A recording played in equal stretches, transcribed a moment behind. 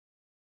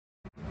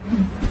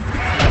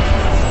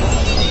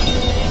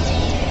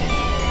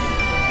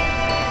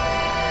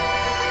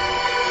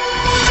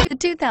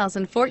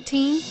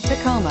2014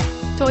 Tacoma.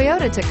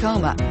 Toyota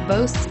Tacoma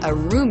boasts a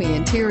roomy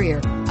interior,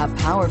 a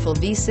powerful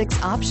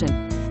V6 option,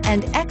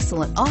 and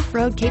excellent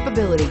off-road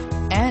capability,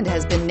 and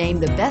has been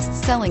named the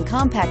best-selling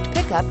compact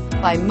pickup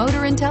by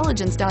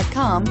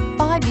MotorIntelligence.com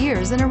 5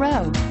 years in a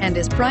row, and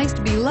is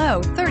priced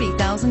below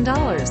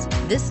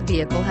 $30,000. This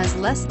vehicle has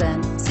less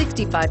than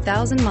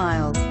 65,000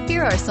 miles.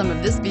 Here are some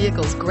of this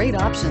vehicle's great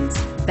options: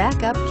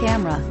 backup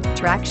camera,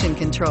 traction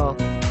control,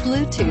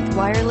 Bluetooth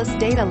wireless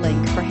data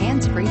link for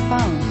hands-free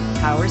phone,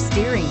 power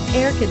steering,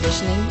 air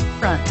conditioning,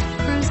 front,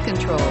 cruise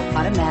control,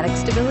 automatic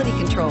stability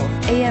control,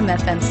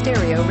 AM/FM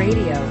stereo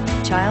radio,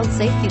 child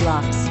safety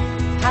locks,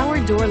 power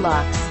door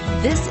locks.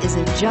 This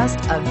isn't just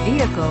a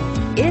vehicle,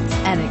 it's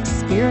an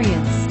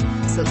experience.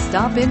 So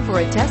stop in for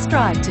a test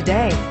drive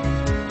today.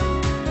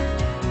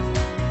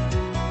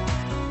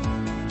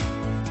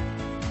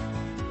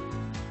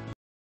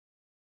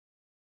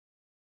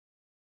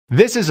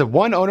 This is a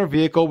one-owner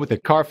vehicle with a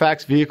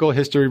Carfax Vehicle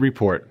History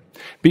Report.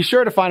 Be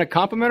sure to find a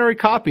complimentary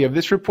copy of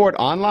this report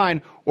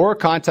online or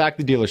contact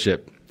the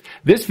dealership.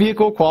 This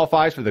vehicle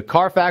qualifies for the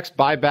Carfax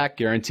Buyback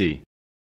Guarantee.